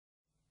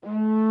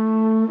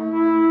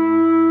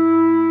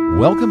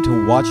Welcome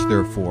to Watch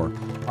Therefore.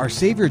 Our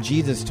Savior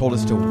Jesus told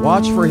us to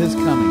watch for His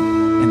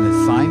coming, and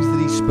the signs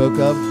that He spoke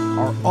of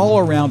are all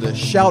around us,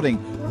 shouting,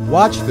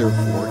 "Watch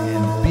therefore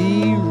and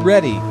be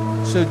ready."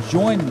 So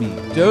join me,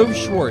 Dove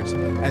Schwartz,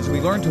 as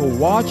we learn to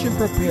watch and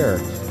prepare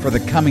for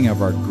the coming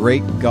of our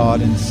great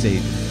God and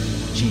Savior,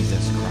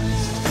 Jesus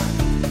Christ.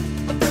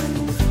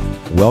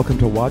 Welcome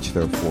to Watch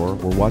Therefore.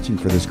 We're watching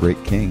for this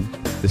great King,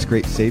 this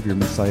great Savior,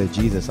 Messiah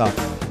Jesus.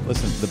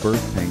 Listen, the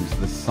birth pangs,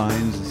 the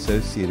signs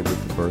associated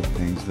with the birth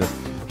pangs,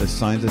 the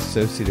signs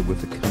associated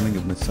with the coming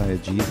of Messiah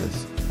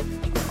Jesus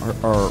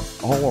are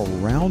all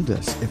around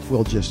us if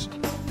we'll just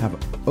have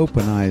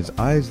open eyes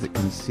that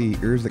can see,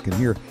 ears that can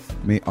hear.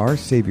 May our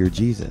Savior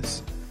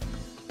Jesus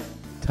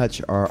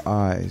touch our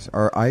eyes,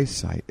 our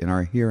eyesight, and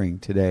our hearing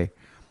today.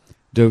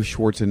 Dove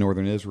Schwartz in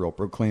Northern Israel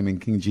proclaiming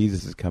King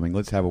Jesus is coming.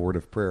 Let's have a word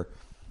of prayer.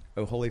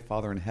 Oh, Holy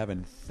Father in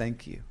heaven,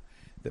 thank you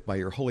that by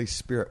your Holy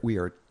Spirit we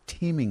are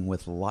teeming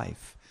with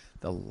life,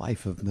 the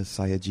life of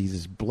Messiah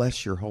Jesus.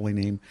 Bless your holy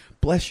name.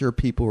 Bless your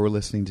people who are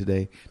listening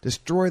today.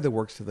 Destroy the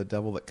works of the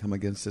devil that come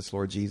against us,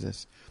 Lord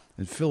Jesus,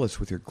 and fill us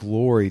with your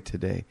glory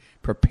today.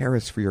 Prepare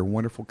us for your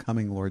wonderful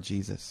coming, Lord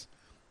Jesus.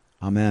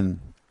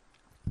 Amen.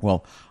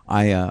 Well,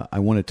 I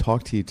want to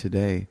talk to you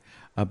today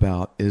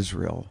about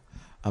Israel,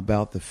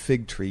 about the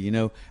fig tree. You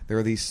know, there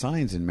are these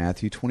signs in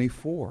Matthew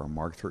 24,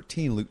 Mark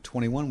 13, Luke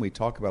 21 we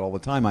talk about all the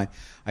time.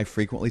 I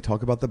frequently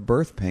talk about the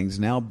birth pangs.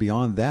 Now,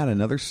 beyond that,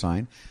 another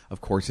sign,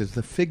 of course, is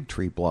the fig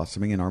tree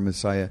blossoming. And our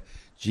Messiah,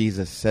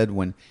 Jesus, said,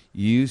 when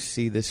you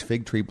see this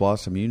fig tree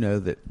blossom, you know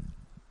that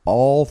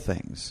all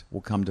things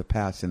will come to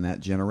pass in that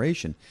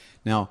generation.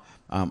 Now,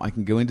 I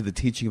can go into the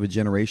teaching of a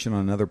generation on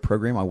another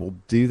program. I will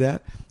do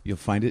that. You'll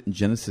find it in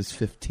Genesis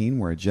 15,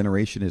 where a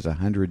generation is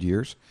 100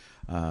 years.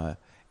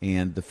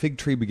 And the fig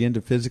tree began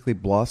to physically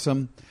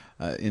blossom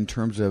in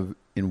terms of,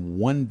 in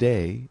one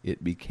day,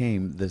 it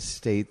became the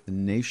state, the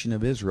nation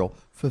of Israel,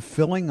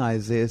 fulfilling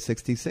Isaiah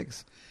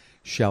 66.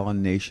 Shall a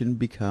nation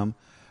be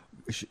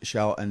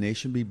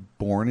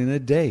born in a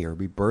day, or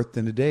be birthed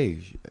in a day?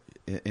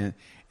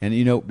 And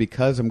you know,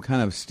 because I'm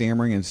kind of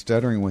stammering and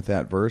stuttering with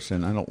that verse,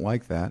 and I don't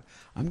like that,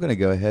 I'm going to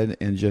go ahead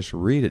and just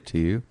read it to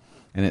you.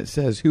 And it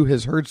says, "Who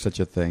has heard such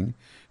a thing?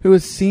 Who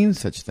has seen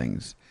such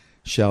things?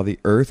 Shall the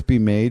earth be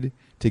made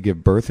to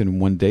give birth in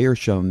one day, or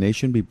shall a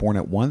nation be born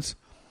at once?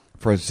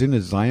 For as soon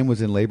as Zion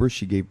was in labor,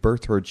 she gave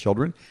birth to her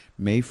children."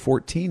 May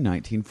 14,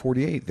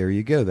 1948. There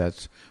you go.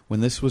 That's when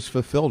this was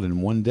fulfilled,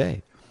 in one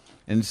day.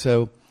 And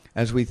so,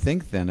 as we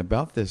think then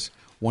about this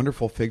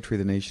wonderful fig tree,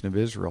 the nation of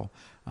Israel,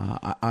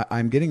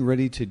 I'm getting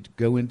ready to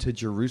go into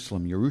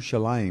Jerusalem,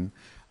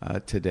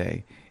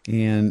 today.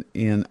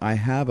 And I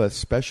have a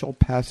special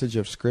passage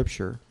of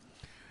Scripture,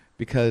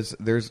 because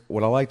there's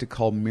what I like to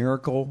call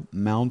miracle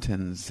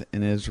mountains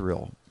in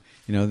Israel.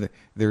 You know,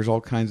 there's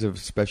all kinds of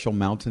special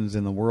mountains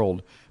in the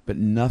world, but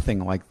nothing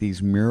like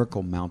these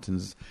miracle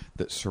mountains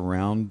that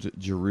surround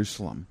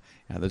Jerusalem.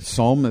 The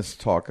psalmists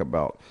talk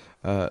about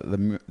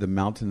the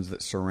mountains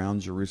that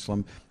surround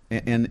Jerusalem.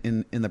 And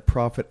in the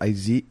prophet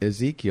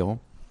Ezekiel,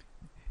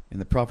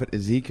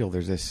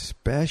 there's a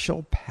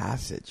special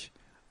passage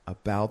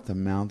about the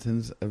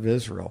mountains of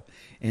Israel,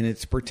 and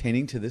it's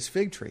pertaining to this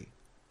fig tree.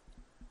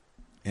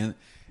 And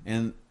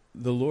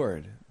the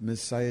Lord,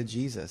 Messiah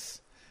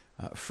Jesus,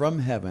 from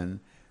heaven,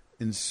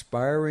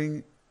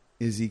 inspiring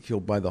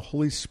Ezekiel by the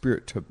Holy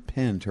Spirit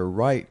to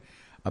write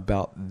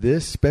about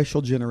this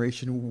special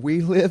generation we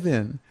live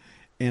in,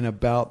 and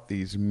about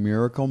these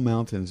miracle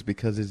mountains,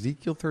 because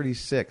Ezekiel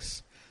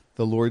 36,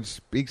 the Lord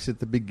speaks at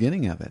the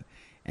beginning of it.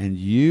 "And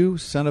you,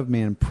 son of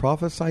man,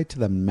 prophesy to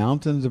the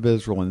mountains of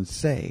Israel and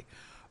say,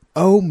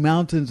 O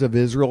mountains of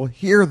Israel,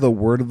 hear the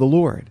word of the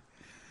Lord."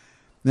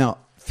 Now,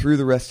 through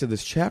the rest of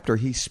this chapter,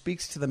 he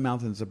speaks to the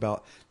mountains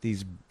about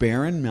these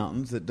barren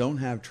mountains that don't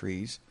have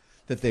trees,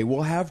 that they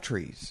will have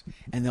trees,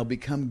 and they'll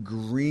become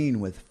green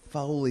with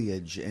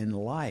foliage and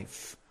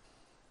life.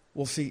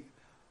 Well, see,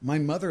 my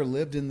mother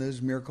lived in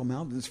those miracle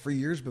mountains for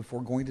years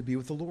before going to be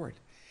with the Lord.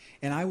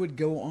 And I would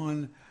go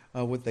on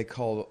what they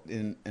call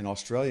in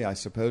Australia, I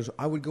suppose,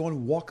 I would go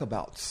on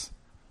walkabouts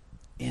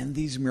in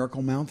these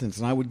miracle mountains.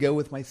 And I would go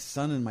with my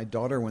son and my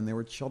daughter when they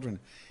were children.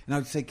 And I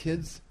would say,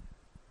 "Kids,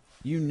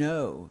 you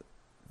know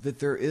that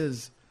there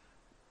is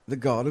the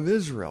God of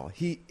Israel.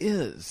 He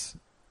is."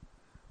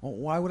 Well,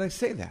 why would I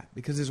say that?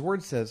 Because his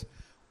word says,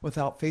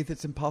 without faith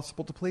it's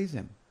impossible to please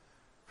him.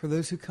 For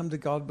those who come to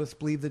God must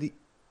believe that he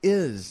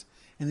is,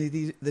 and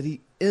that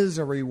he is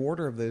a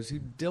rewarder of those who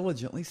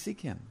diligently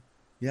seek him.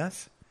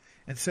 Yes?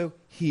 And so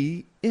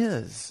he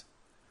is.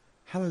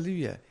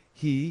 Hallelujah.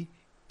 He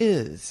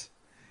is.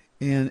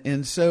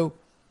 And so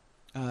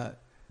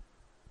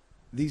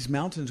these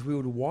mountains, we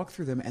would walk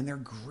through them, and they're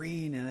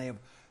green, and they have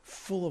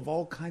full of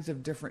all kinds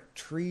of different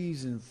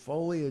trees and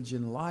foliage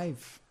and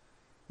life.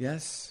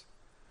 Yes?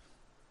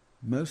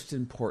 Most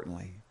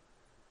importantly,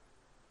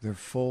 they're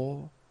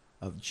full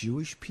of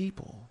Jewish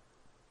people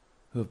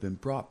who have been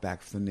brought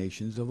back from the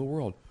nations of the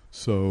world.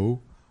 So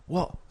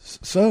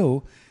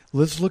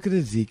let's look at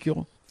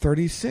Ezekiel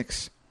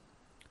 36,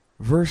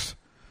 verse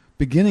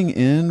beginning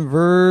in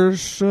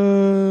verse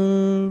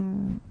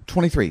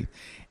 23.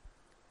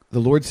 The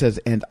Lord says,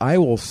 "And I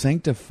will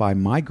sanctify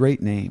my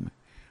great name,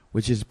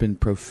 which has been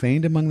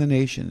profaned among the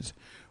nations,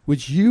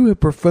 which you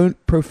have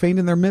profaned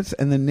in their midst,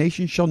 and the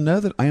nations shall know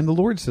that I am the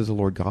Lord, says the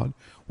Lord God,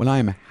 when I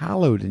am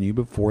hallowed in you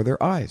before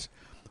their eyes."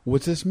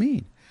 What's this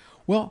mean?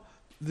 Well,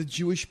 the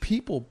Jewish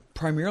people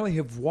primarily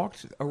have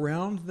walked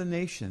around the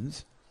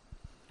nations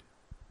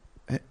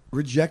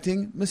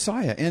rejecting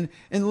Messiah. And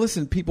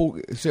listen, people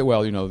say,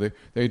 well,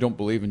 they don't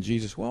believe in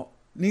Jesus. Well,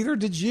 neither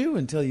did you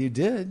until you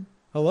did.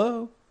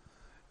 Hello?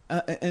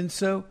 And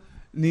so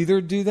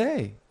neither do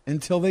they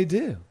until they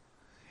do.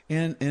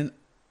 And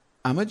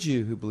I'm a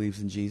Jew who believes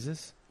in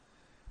Jesus.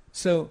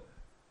 So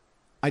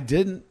I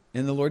didn't,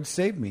 and the Lord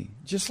saved me,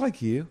 just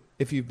like you,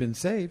 if you've been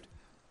saved.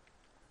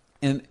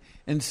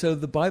 And so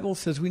the Bible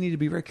says we need to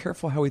be very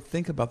careful how we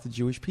think about the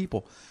Jewish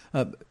people.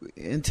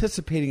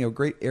 Anticipating a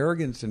great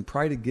arrogance and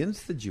pride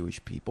against the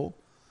Jewish people,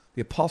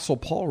 the Apostle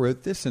Paul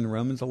wrote this in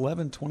Romans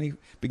 11:20,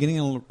 beginning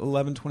in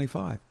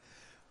 11:25.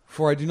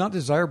 "For I do not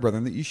desire,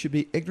 brethren, that you should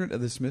be ignorant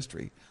of this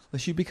mystery,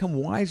 lest you become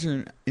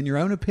wiser in your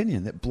own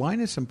opinion, that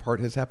blindness in part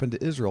has happened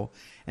to Israel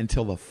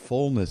until the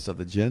fullness of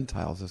the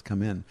Gentiles has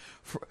come in.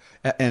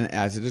 And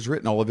as it is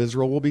written, all of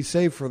Israel will be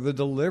saved, for the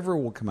deliverer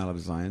will come out of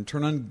Zion,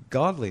 turn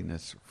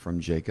ungodliness from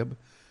Jacob.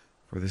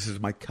 For this is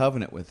my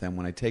covenant with them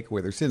when I take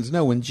away their sins."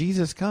 No, when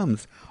Jesus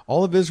comes,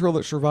 all of Israel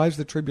that survives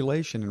the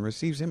tribulation and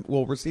receives him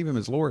will receive him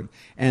as Lord,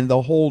 and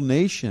the whole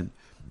nation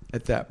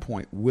at that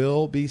point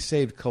will be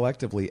saved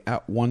collectively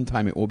at one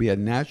time. It will be a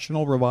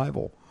national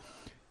revival.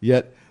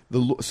 Yet,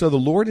 so the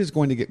Lord is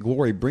going to get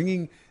glory,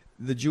 bringing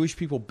the Jewish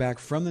people back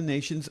from the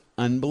nations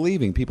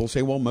unbelieving. People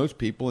say, well, most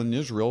people in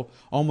Israel,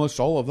 almost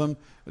all of them,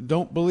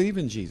 don't believe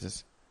in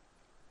Jesus.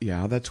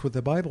 Yeah, that's what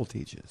the Bible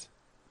teaches.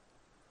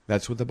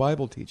 That's what the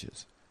Bible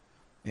teaches.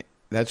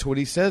 That's what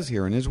he says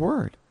here in his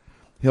word.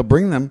 He'll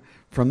bring them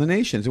from the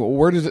nations. Well,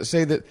 where does it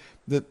say that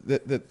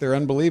they're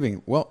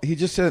unbelieving? Well, he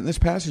just said it in this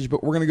passage,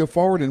 but we're going to go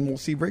forward and we'll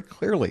see very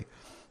clearly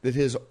that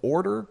his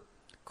order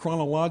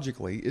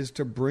chronologically is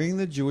to bring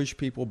the Jewish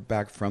people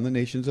back from the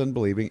nations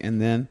unbelieving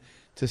and then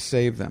to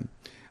save them.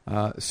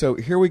 So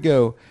here we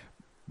go.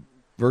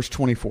 Verse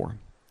 24,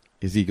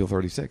 Ezekiel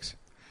 36.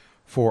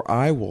 "For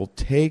I will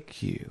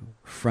take you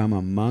from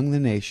among the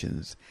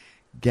nations,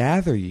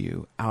 gather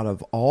you out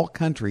of all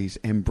countries,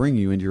 and bring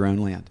you into your own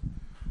land."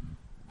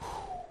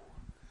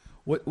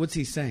 What's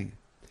he saying?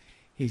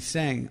 He's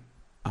saying,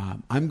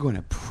 I'm going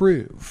to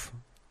prove,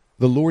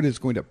 the Lord is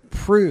going to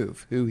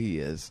prove who he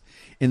is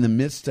in the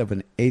midst of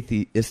an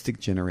atheistic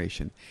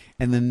generation,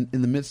 and then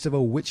in the midst of a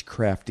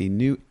witchcrafty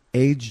new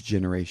age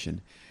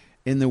generation,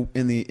 in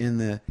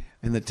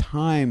the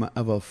time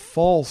of a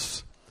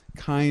false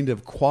kind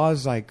of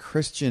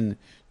quasi-Christian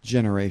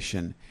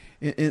generation,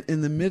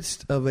 in the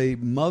midst of a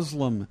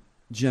Muslim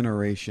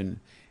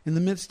generation, in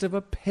the midst of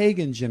a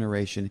pagan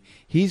generation.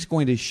 He's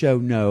going to show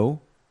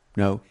no,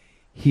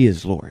 he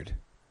is Lord.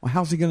 Well,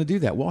 how's he going to do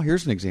that? Well,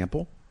 here's an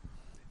example.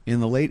 In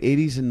the late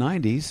 80s and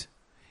 90s,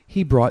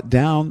 he brought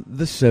down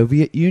the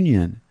Soviet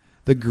Union,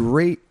 the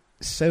great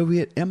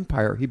Soviet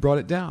empire. He brought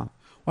it down.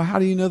 Well, how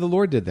do you know the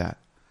Lord did that?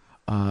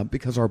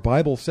 Because our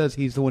Bible says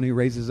he's the one who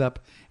raises up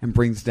and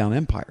brings down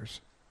empires.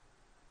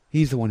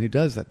 He's the one who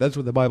does that. That's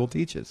what the Bible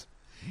teaches.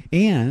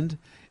 And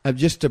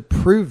just to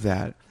prove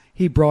that,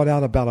 he brought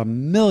out about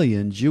 1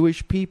 million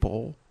Jewish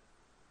people.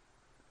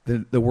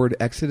 The word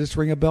Exodus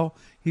ring a bell?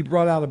 He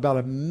brought out about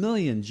 1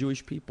 million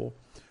Jewish people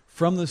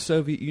from the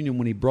Soviet Union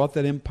when he brought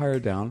that empire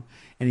down,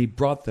 and he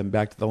brought them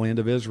back to the land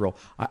of Israel.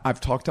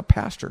 I've talked to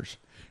pastors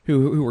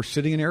who were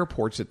sitting in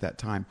airports at that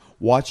time,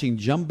 watching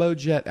jumbo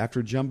jet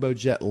after jumbo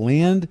jet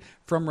land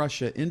from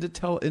Russia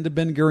into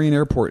Ben Gurion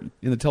Airport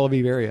in the Tel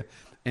Aviv area,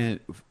 and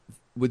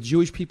with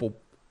Jewish people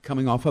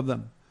coming off of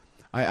them.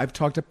 I've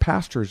talked to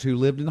pastors who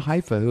lived in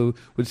Haifa who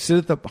would sit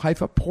at the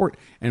Haifa port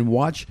and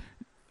watch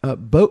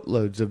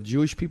boatloads of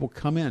Jewish people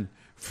come in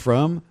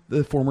from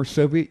the former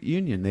Soviet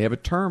Union. They have a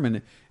term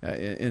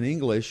in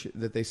English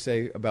that they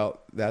say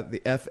about that,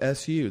 the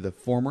FSU, the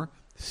former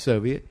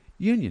Soviet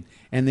Union.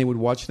 And they would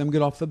watch them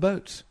get off the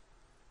boats.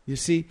 You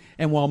see,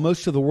 and while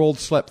most of the world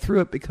slept through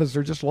it because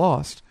they're just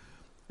lost,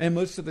 and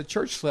most of the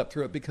church slept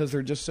through it because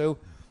they're just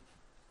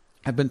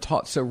have been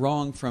taught so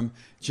wrong from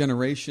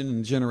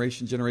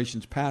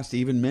generations past,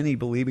 even many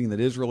believing that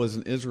Israel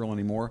isn't Israel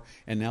anymore,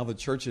 and now the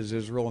church is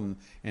Israel,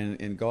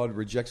 and God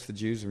rejects the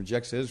Jews and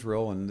rejects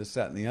Israel, and this,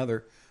 that, and the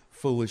other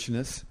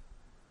foolishness.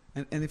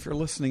 And if you're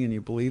listening and you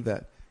believe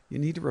that, you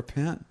need to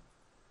repent.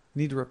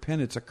 You need to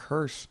repent. It's a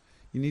curse.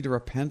 You need to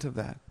repent of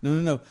that.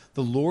 No.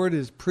 The Lord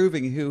is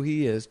proving who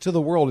he is to the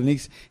world,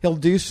 and he'll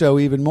do so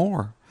even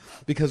more.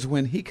 Because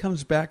when he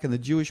comes back and the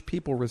Jewish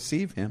people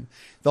receive him,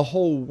 the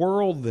whole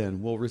world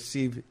then will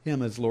receive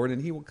him as Lord,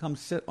 and he will come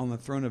sit on the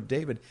throne of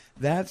David.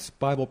 That's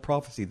Bible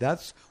prophecy.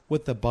 That's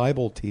what the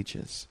Bible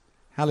teaches.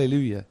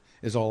 Hallelujah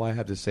is all I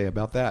have to say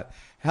about that.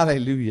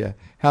 Hallelujah,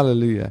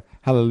 hallelujah,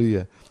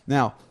 hallelujah.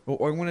 Now,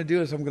 what I want to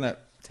do is I'm going to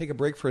take a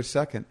break for a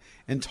second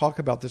and talk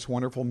about this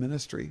wonderful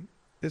ministry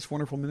this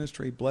wonderful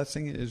ministry,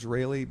 Blessing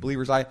Israeli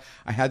Believers. I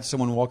had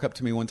someone walk up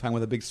to me one time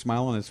with a big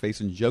smile on his face,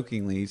 and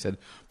jokingly he said,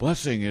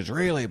 Blessing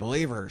Israeli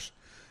Believers.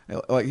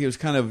 Like he was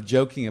kind of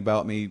joking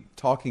about me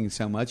talking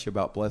so much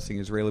about Blessing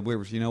Israeli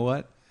Believers. You know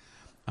what?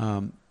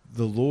 The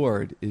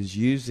Lord is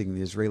using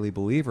the Israeli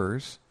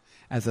believers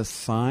as a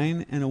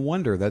sign and a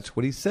wonder. That's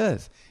what he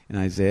says in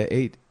Isaiah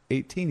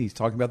 8:18. He's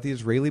talking about the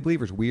Israeli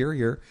believers. We are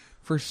here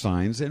for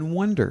signs and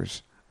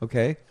wonders.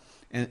 Okay?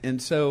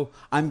 And so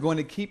I'm going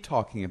to keep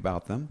talking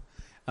about them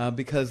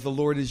because the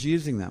Lord is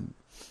using them.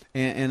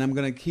 And I'm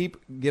going to keep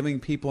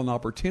giving people an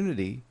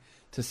opportunity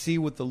to see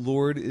what the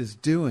Lord is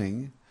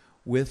doing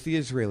with the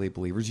Israeli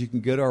believers. You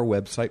can go to our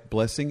website,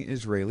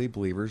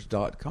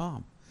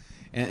 blessingisraelibelievers.com.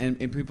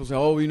 And people say,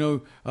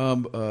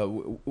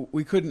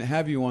 we couldn't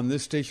have you on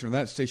this station or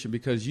that station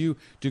because you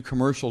do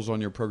commercials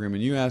on your program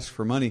and you ask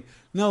for money.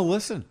 No,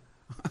 listen.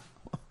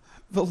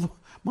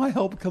 My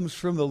help comes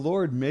from the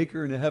Lord,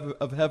 maker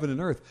of heaven and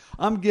earth.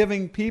 I'm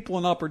giving people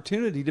an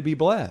opportunity to be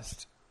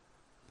blessed.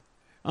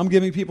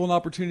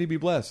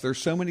 There's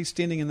so many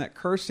standing in that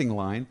cursing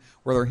line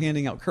where they're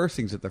handing out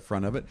cursings at the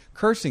front of it,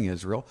 cursing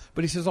Israel.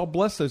 But he says, I'll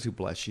bless those who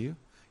bless you.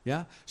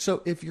 Yeah.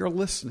 So if you're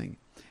listening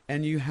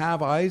and you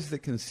have eyes that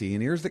can see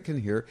and ears that can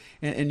hear,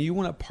 and you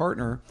want to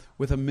partner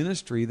with a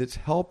ministry that's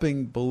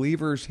helping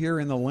believers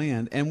here in the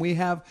land, and we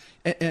have,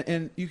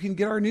 and you can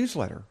get our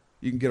newsletter.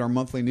 You can get our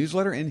monthly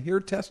newsletter and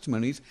hear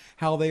testimonies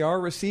how they are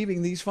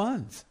receiving these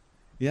funds.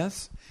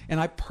 Yes?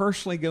 And I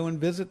personally go and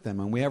visit them,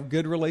 and we have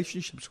good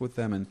relationships with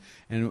them,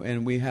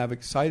 and we have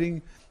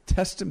exciting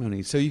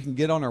testimonies. So you can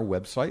get on our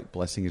website,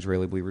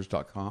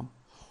 blessingisraelibelievers.com,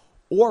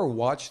 or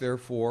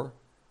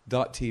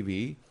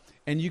watchtherefore.tv,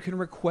 and you can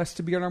request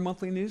to be on our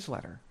monthly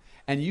newsletter.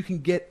 And you can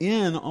get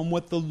in on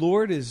what the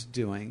Lord is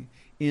doing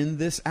in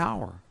this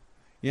hour.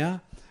 Yeah?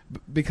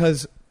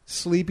 Because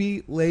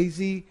sleepy,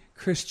 lazy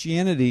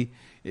Christianity,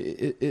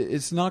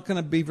 it's not going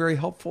to be very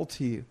helpful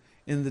to you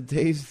in the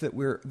days that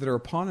are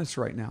upon us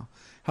right now.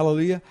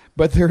 Hallelujah.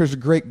 But there is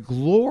great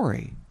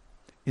glory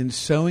in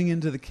sowing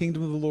into the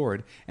kingdom of the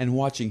Lord and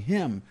watching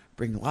him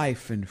bring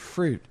life and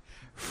fruit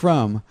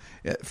from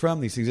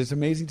these things. It's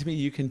amazing to me.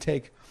 You can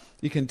take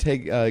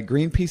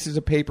green pieces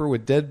of paper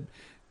with dead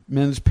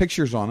men's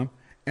pictures on them,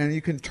 and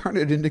you can turn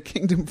it into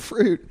kingdom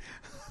fruit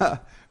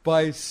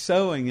by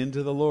sowing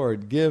into the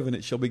Lord. Give, and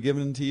it shall be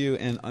given unto you.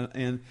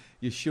 And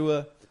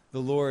Yeshua, the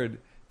Lord,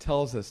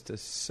 tells us to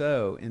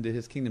sow into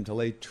his kingdom, to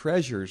lay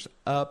treasures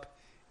up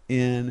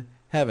in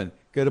heaven.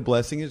 Go to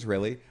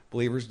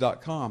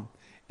blessingisraelibelievers.com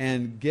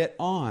and get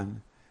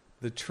on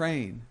the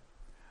train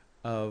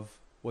of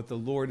what the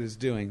Lord is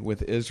doing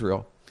with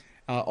Israel.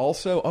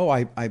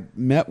 I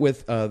met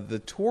with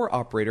the tour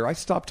operator. I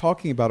stopped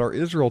talking about our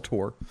Israel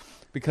tour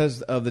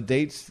because of the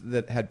dates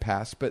that had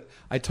passed, but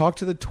I talked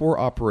to the tour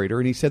operator,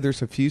 and he said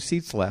there's a few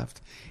seats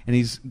left, and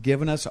he's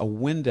given us a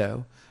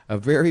window, a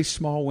very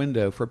small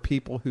window for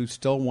people who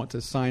still want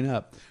to sign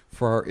up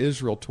for our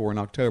Israel tour in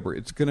October.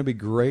 It's going to be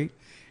great.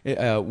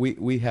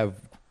 We have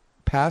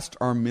passed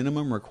our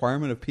minimum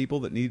requirement of people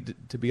that need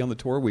to be on the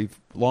tour. We've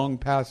long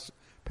passed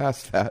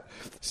that.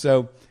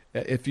 So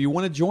if you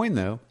want to join,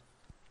 though,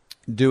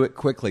 do it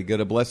quickly. Go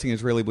to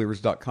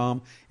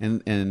blessingisraelibelievers.com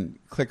and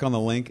click on the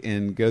link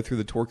and go through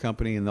the tour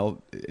company, and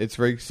it's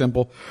very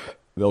simple.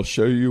 They'll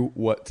show you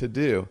what to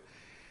do.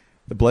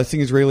 The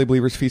Blessing Israeli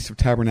Believers Feast of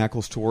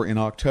Tabernacles tour in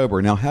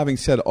October. Now, having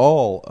said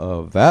all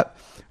of that,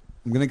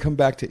 I'm going to come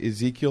back to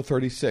Ezekiel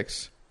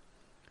 36.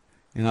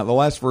 And the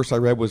last verse I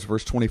read was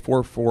verse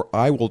 24. For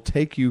I will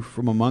take you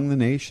from among the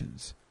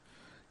nations,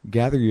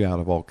 gather you out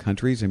of all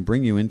countries, and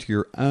bring you into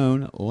your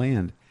own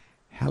land.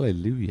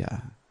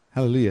 Hallelujah.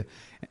 Hallelujah.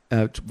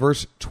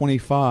 Verse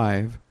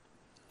 25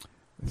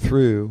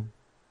 through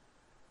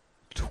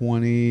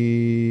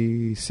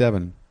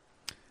 27.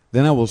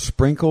 Then I will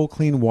sprinkle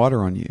clean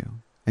water on you,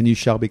 and you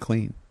shall be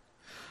clean.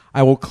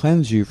 I will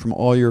cleanse you from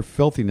all your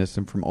filthiness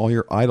and from all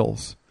your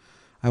idols.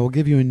 I will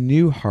give you a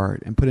new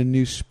heart and put a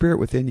new spirit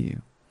within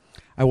you.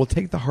 I will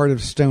take the heart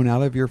of stone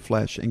out of your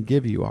flesh and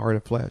give you a heart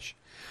of flesh.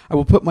 I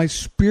will put my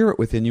spirit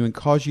within you and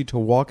cause you to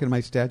walk in my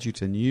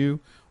statutes, and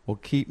you will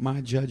keep my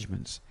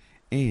judgments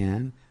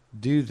and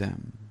do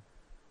them.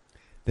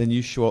 Then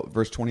you shall,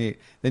 verse 28,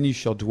 then you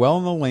shall dwell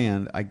in the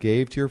land I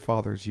gave to your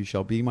fathers. You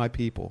shall be my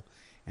people,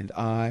 and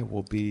I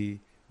will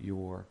be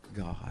your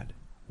God.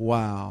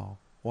 Wow.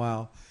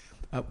 Wow.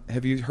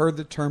 Have you heard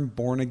the term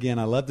born again?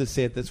 I love to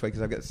say it this way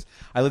because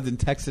I lived in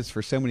Texas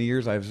for so many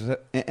years and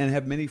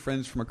have many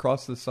friends from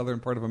across the southern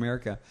part of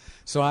America.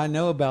 So I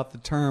know about the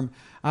term,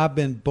 I've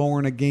been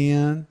born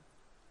again,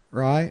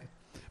 right?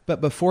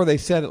 But before they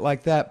said it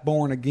like that,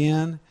 born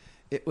again,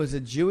 it was a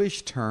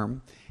Jewish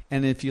term.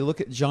 And if you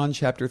look at John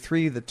chapter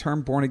 3, the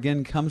term born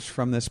again comes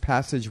from this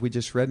passage we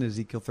just read in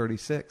Ezekiel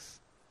 36.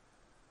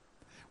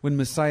 When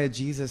Messiah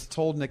Jesus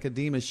told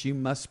Nicodemus, you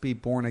must be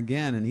born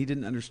again, and he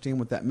didn't understand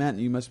what that meant.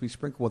 You must be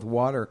sprinkled with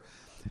water.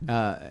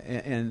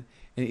 And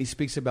he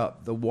speaks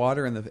about the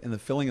water and the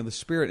filling of the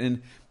Spirit.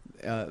 And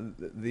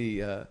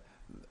the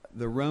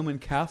Roman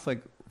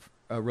Catholic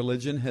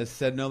religion has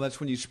said, no, that's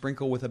when you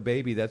sprinkle with a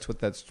baby. That's what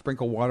that's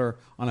sprinkle water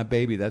on a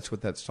baby. That's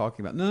what that's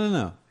talking about.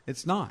 No.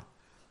 It's not.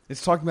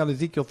 It's talking about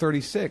Ezekiel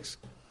 36,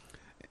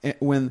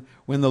 when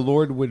the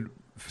Lord would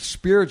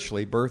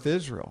spiritually birth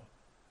Israel,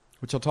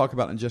 which I'll talk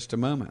about in just a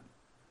moment.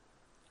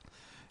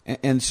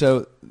 And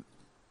so,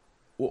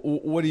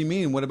 what do you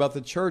mean? What about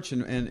the church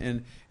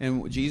and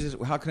Jesus?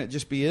 How can it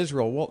just be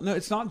Israel? Well, no,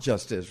 it's not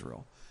just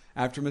Israel.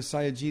 After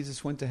Messiah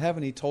Jesus went to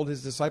heaven, he told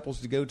his disciples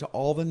to go to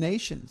all the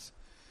nations.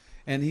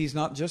 And he's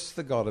not just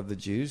the God of the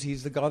Jews,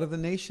 he's the God of the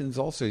nations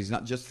also. He's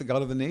not just the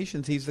God of the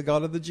nations, he's the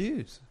God of the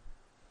Jews.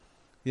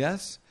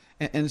 Yes?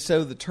 And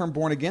so the term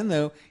born again,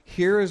 though,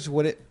 here's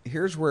where it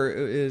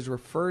is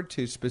referred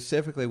to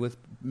specifically with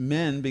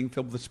men being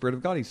filled with the Spirit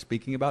of God. He's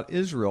speaking about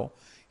Israel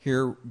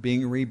here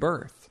being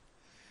rebirthed.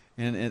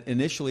 And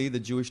initially, the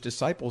Jewish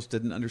disciples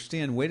didn't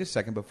understand, wait a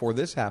second, before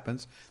this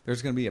happens,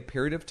 there's going to be a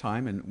period of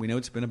time, and we know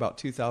it's been about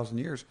 2,000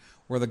 years,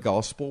 where the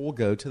gospel will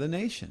go to the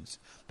nations.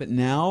 But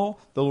now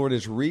the Lord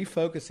is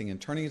refocusing and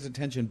turning his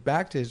attention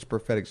back to his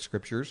prophetic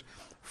scriptures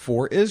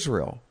for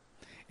Israel.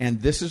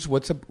 And this is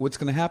what's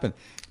going to happen.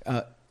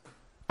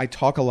 I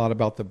talk a lot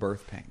about the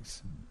birth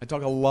pangs.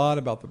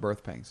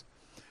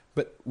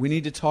 But we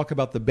need to talk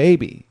about the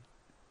baby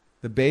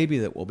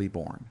that will be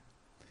born.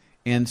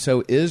 And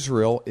so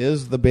Israel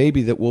is the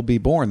baby that will be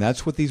born.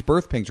 That's what these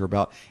birth pangs are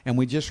about. And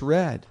we just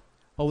read,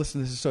 oh,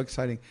 listen, this is so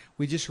exciting.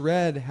 We just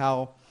read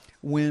how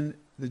when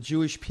the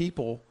Jewish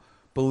people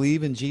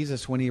believe in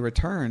Jesus when he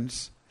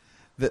returns,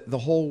 that the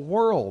whole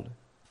world,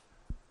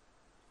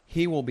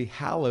 he will be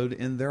hallowed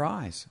in their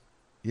eyes.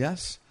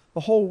 Yes?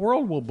 The whole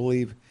world will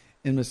believe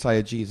in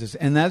Messiah Jesus.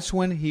 And that's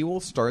when he will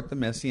start the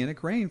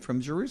Messianic reign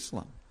from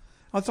Jerusalem.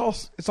 It's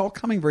all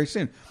coming very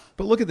soon.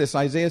 But look at this,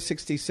 Isaiah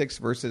 66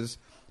 verses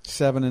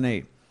 7 and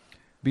 8.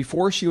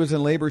 Before she was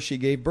in labor, she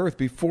gave birth.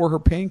 Before her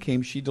pain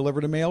came, she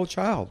delivered a male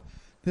child.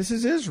 This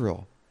is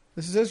Israel.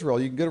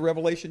 You can go to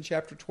Revelation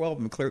chapter 12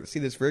 and see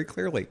this very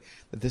clearly,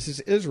 that this is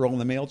Israel and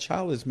the male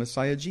child is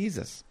Messiah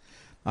Jesus.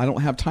 I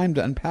don't have time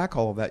to unpack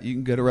all of that. You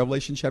can go to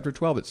Revelation chapter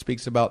 12. It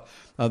speaks about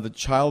the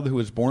child who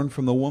was born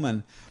from the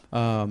woman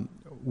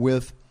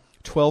with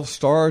 12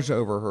 stars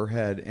over her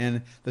head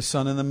and the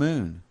sun and the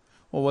moon.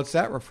 Well, what's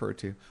that refer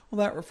to? Well,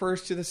 that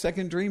refers to the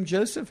second dream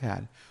Joseph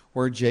had,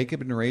 where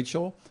Jacob and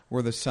Rachel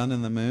were the sun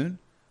and the moon.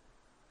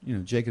 You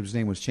know, Jacob's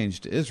name was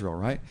changed to Israel,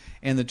 right?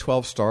 And the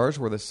 12 stars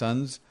were the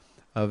sons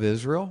of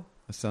Israel,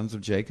 the sons of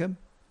Jacob.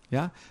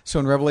 Yeah? So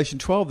in Revelation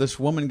 12, this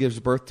woman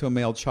gives birth to a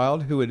male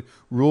child who would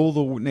rule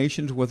the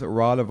nations with a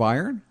rod of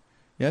iron.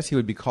 Yes, he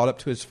would be caught up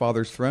to his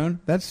father's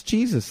throne. That's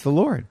Jesus, the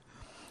Lord.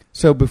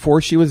 So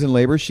before she was in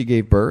labor, she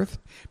gave birth.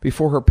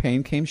 Before her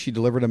pain came, she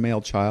delivered a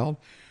male child.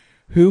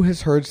 Who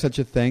has heard such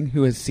a thing?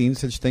 Who has seen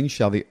such things?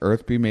 Shall the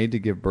earth be made to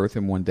give birth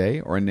in one day?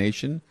 Or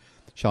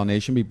shall a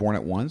nation be born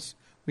at once?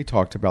 We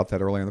talked about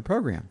that earlier in the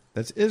program.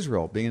 That's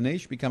Israel being a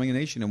nation, becoming a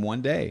nation in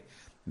one day,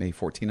 May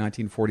 14,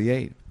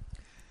 1948.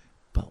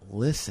 But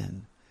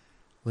listen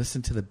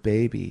to the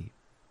baby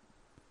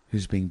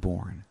who's being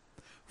born.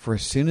 For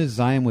as soon as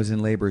Zion was in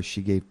labor,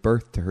 she gave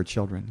birth to her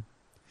children.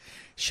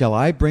 Shall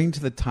I bring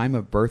to the time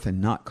of birth and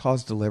not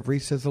cause delivery,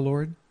 says the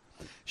Lord?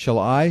 Shall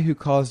I, who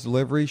cause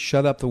delivery,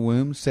 shut up the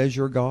womb, says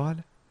your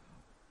God?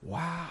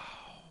 Wow.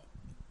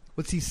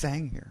 What's he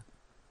saying here?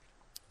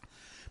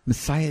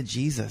 Messiah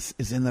Jesus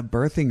is in the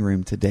birthing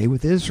room today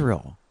with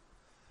Israel.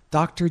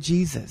 Dr.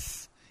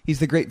 Jesus. He's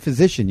the great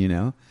physician, you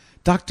know.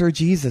 Dr.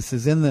 Jesus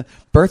is in the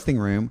birthing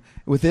room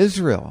with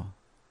Israel.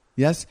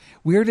 Yes,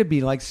 we're to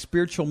be like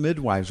spiritual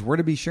midwives. We're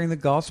to be sharing the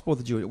gospel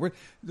with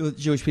the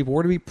Jewish people.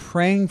 We're to be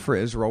praying for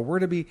Israel. We're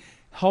to be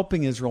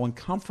helping Israel and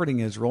comforting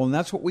Israel. And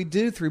that's what we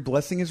do through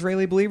blessing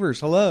Israeli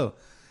believers. Hello.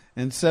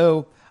 And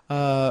so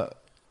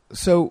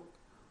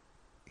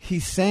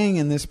he's saying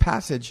in this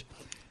passage,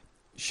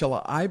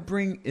 shall I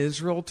bring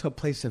Israel to a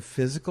place of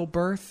physical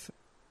birth,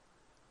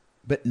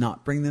 but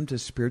not bring them to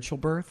spiritual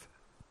birth?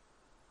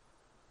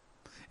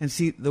 And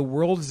see, the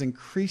world is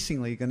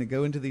increasingly going to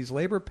go into these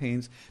labor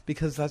pains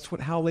because that's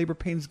how labor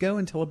pains go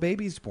until a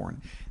baby's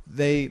born.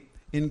 They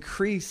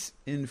increase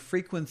in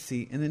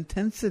frequency and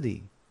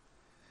intensity.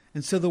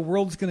 And so the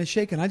world's going to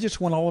shake. And I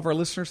just want all of our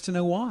listeners to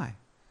know why.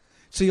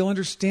 So you'll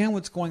understand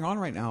what's going on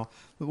right now,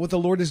 what the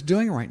Lord is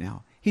doing right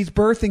now. He's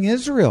birthing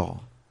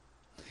Israel.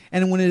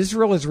 And when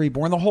Israel is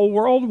reborn, the whole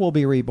world will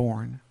be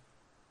reborn.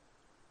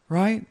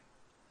 Right?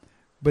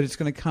 But it's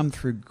going to come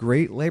through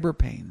great labor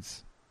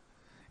pains.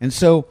 And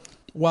so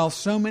while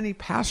so many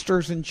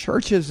pastors and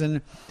churches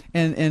and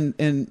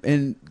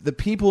the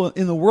people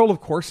in the world, of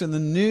course, and the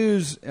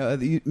news,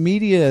 the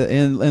media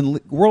and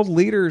world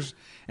leaders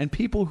and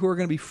people who are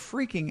going to be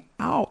freaking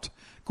out,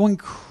 going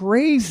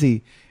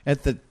crazy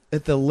at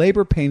the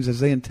labor pains as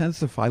they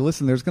intensify.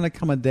 Listen, there's going to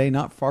come a day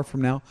not far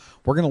from now,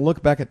 we're going to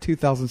look back at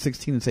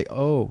 2016 and say,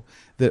 oh,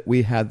 that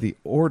we had the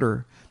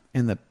order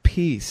and the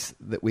peace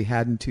that we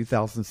had in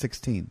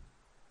 2016.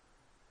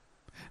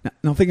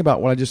 Now think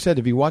about what I just said.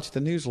 Have you watched the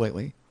news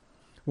lately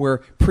where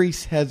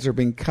priests' heads are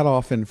being cut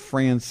off in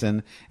France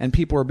and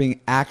people are being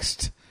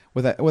axed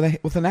with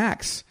an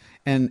axe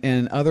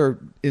and other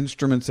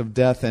instruments of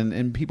death,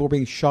 and people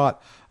being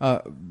shot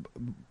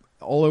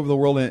all over the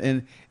world,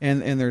 and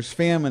there's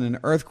famine and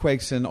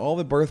earthquakes and all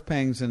the birth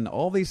pangs and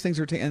all these things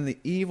are and the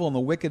evil and the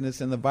wickedness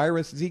and the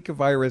virus, Zika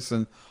virus,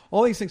 and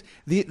all these things.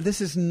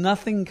 This is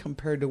nothing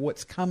compared to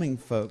what's coming,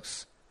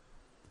 folks.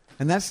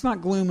 And that's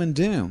not gloom and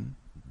doom.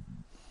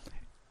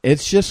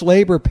 It's just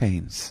labor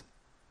pains.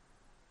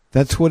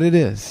 That's what it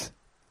is.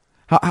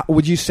 How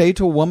would you say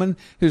to a woman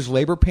whose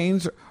labor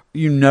pains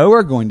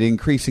are going to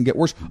increase and get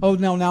worse? Oh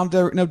no,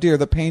 dear,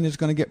 the pain is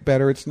going to get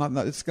better. It's not.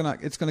 It's going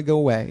to go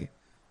away.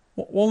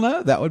 Well,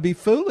 no, that would be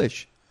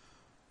foolish.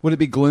 Would it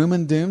be gloom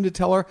and doom to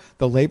tell her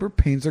the labor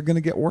pains are going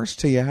to get worse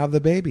till you have the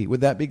baby?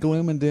 Would that be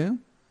gloom and doom?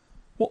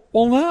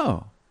 Well,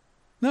 no.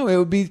 No,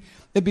 it'd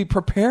be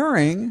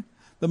preparing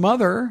the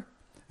mother.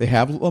 They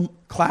have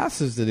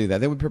classes to do that.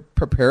 They would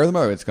prepare the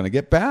mother. It's going to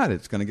get bad.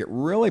 It's going to get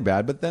really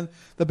bad, but then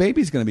the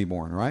baby's going to be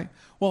born, right?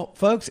 Well,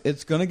 folks,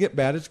 it's going to get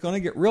bad. It's going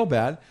to get real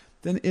bad.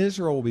 Then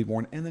Israel will be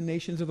born, and the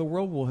nations of the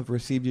world will have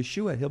received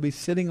Yeshua. He'll be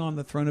sitting on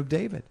the throne of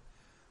David.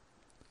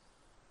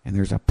 And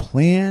there's a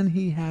plan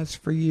he has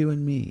for you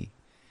and me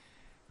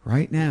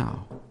right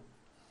now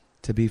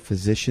to be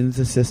physician's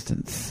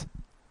assistants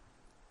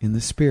in the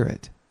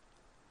Spirit,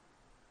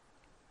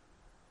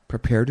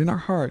 prepared in our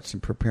hearts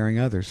and preparing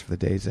others for the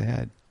days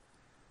ahead.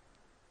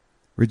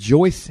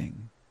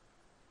 Rejoicing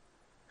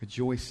that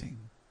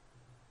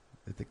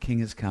the King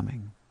is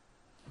coming.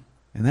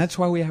 And that's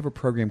why we have a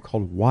program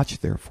called Watch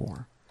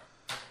Therefore.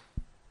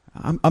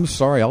 I'm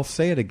sorry, I'll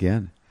say it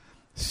again.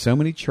 So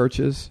many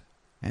churches,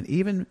 and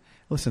even,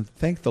 listen,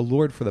 thank the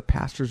Lord for the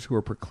pastors who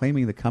are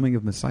proclaiming the coming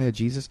of Messiah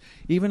Jesus.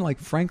 Even like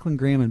Franklin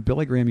Graham and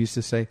Billy Graham used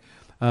to say,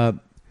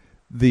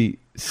 the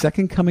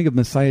second coming of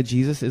Messiah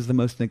Jesus is the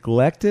most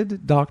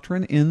neglected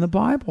doctrine in the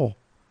Bible.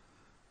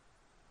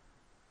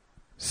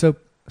 So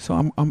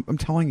I'm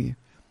telling you,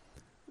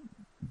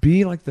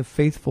 be like the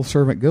faithful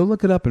servant. Go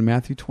look it up in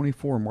Matthew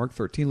 24, Mark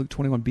 13, Luke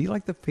 21. Be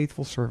like the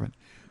faithful servant.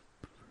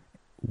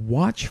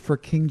 Watch for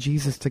King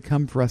Jesus to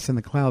come for us in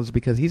the clouds,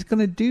 because he's going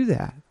to do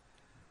that.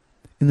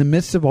 In the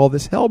midst of all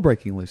this hell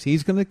breaking loose,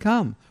 he's going to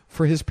come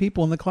for his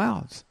people in the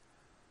clouds.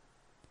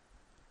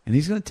 And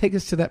he's going to take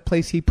us to that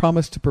place he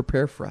promised to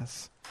prepare for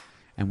us.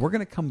 And we're going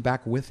to come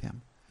back with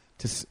him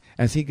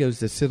as he goes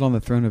to sit on the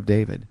throne of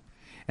David.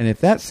 And if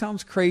that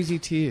sounds crazy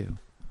to you,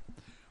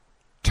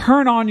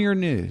 turn on your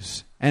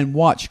news and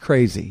watch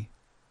crazy.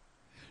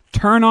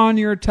 Turn on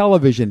your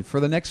television for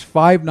the next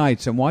 5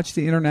 nights and watch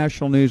the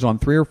international news on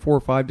 3 or 4 or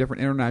 5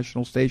 different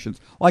international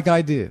stations, like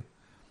I do.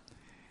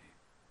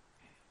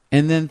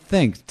 And then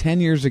think,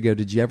 10 years ago,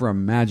 did you ever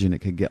imagine it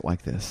could get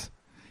like this?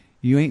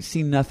 You ain't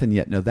seen nothing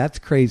yet. No, that's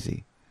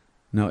crazy.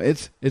 No,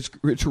 it's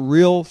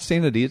real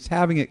sanity. It's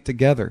having it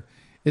together.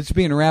 It's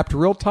being wrapped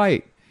real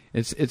tight.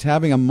 It's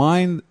having the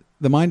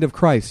mind of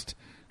Christ,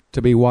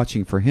 to be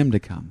watching for him to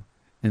come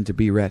and to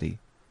be ready.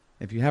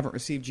 If you haven't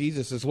received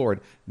Jesus as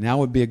Lord, now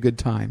would be a good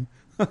time.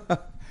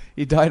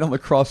 He died on the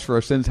cross for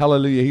our sins.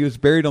 Hallelujah. He was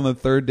buried on the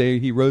 3rd day.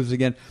 He rose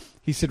again.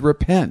 He said,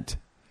 repent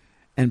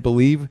and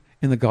believe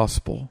in the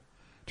gospel.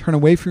 Turn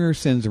away from your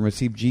sins and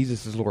receive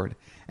Jesus as Lord,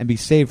 and be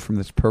saved from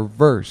this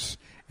perverse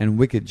and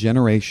wicked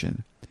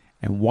generation.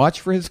 And watch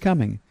for his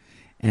coming,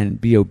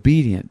 and be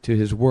obedient to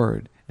his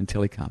word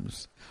until he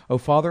comes. Oh,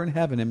 Father in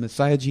heaven, in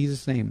Messiah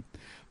Jesus' name,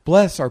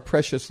 bless our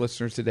precious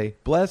listeners today.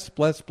 Bless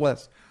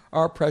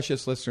our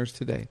precious listeners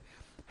today.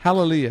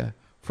 Hallelujah,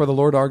 for the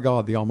Lord our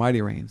God, the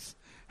Almighty reigns.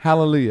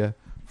 Hallelujah,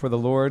 for the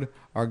Lord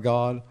our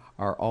God,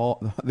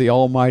 the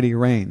Almighty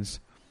reigns.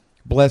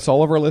 Bless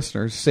all of our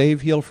listeners.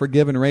 Save, heal,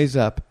 forgive, and raise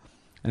up.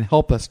 And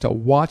help us to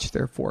watch,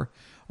 therefore.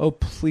 Oh,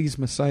 please,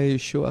 Messiah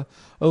Yeshua.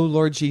 Oh,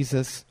 Lord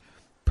Jesus,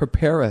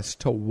 prepare us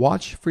to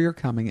watch for your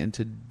coming and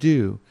to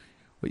do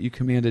what you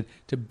commanded,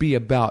 to be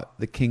about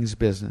the King's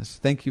business.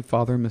 Thank you,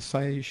 Father, in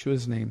Messiah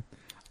Yeshua's name.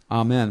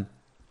 Amen.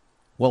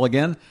 Well,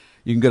 again,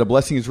 you can go to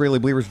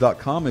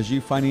blessingisraelibelievers.com. As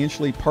you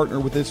financially partner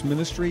with this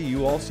ministry,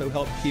 you also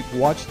help keep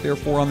Watch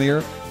Therefore on the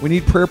air. We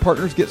need prayer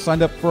partners. Get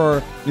signed up for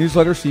our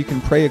newsletter so you can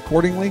pray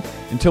accordingly.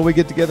 Until we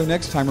get together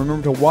next time,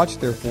 remember to watch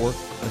Therefore.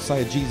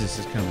 Messiah Jesus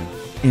is coming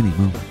any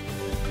moment.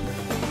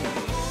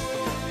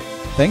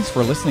 Thanks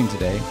for listening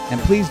today, and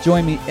please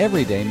join me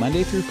every day,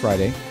 Monday through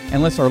Friday,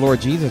 unless our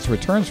Lord Jesus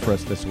returns for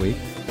us this week.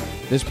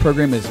 This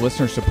program is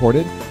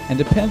listener-supported and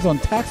depends on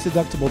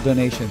tax-deductible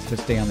donations to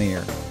stay on the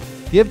air.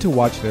 Give to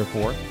Watch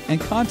Therefore and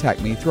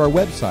contact me through our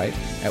website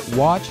at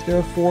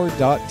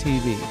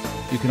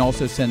watchtherefore.tv. You can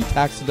also send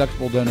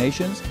tax-deductible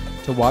donations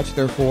to Watch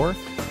Therefore,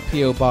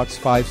 P.O. Box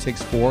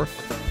 564,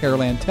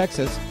 Pearland,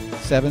 Texas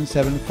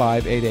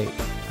 77588.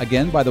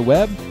 Again, by the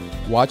web,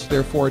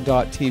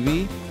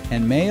 watchtherefore.tv,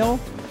 and mail,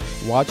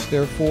 Watch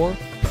Therefore,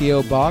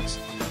 P.O. Box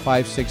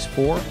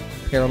 564,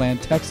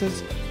 Pearland,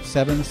 Texas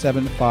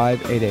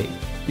 77588.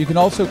 You can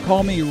also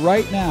call me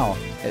right now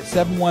at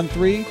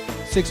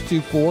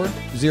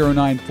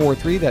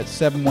 713-624-0943. That's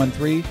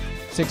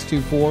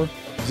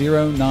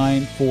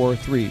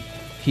 713-624-0943.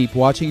 Keep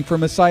watching for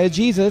Messiah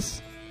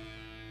Jesus.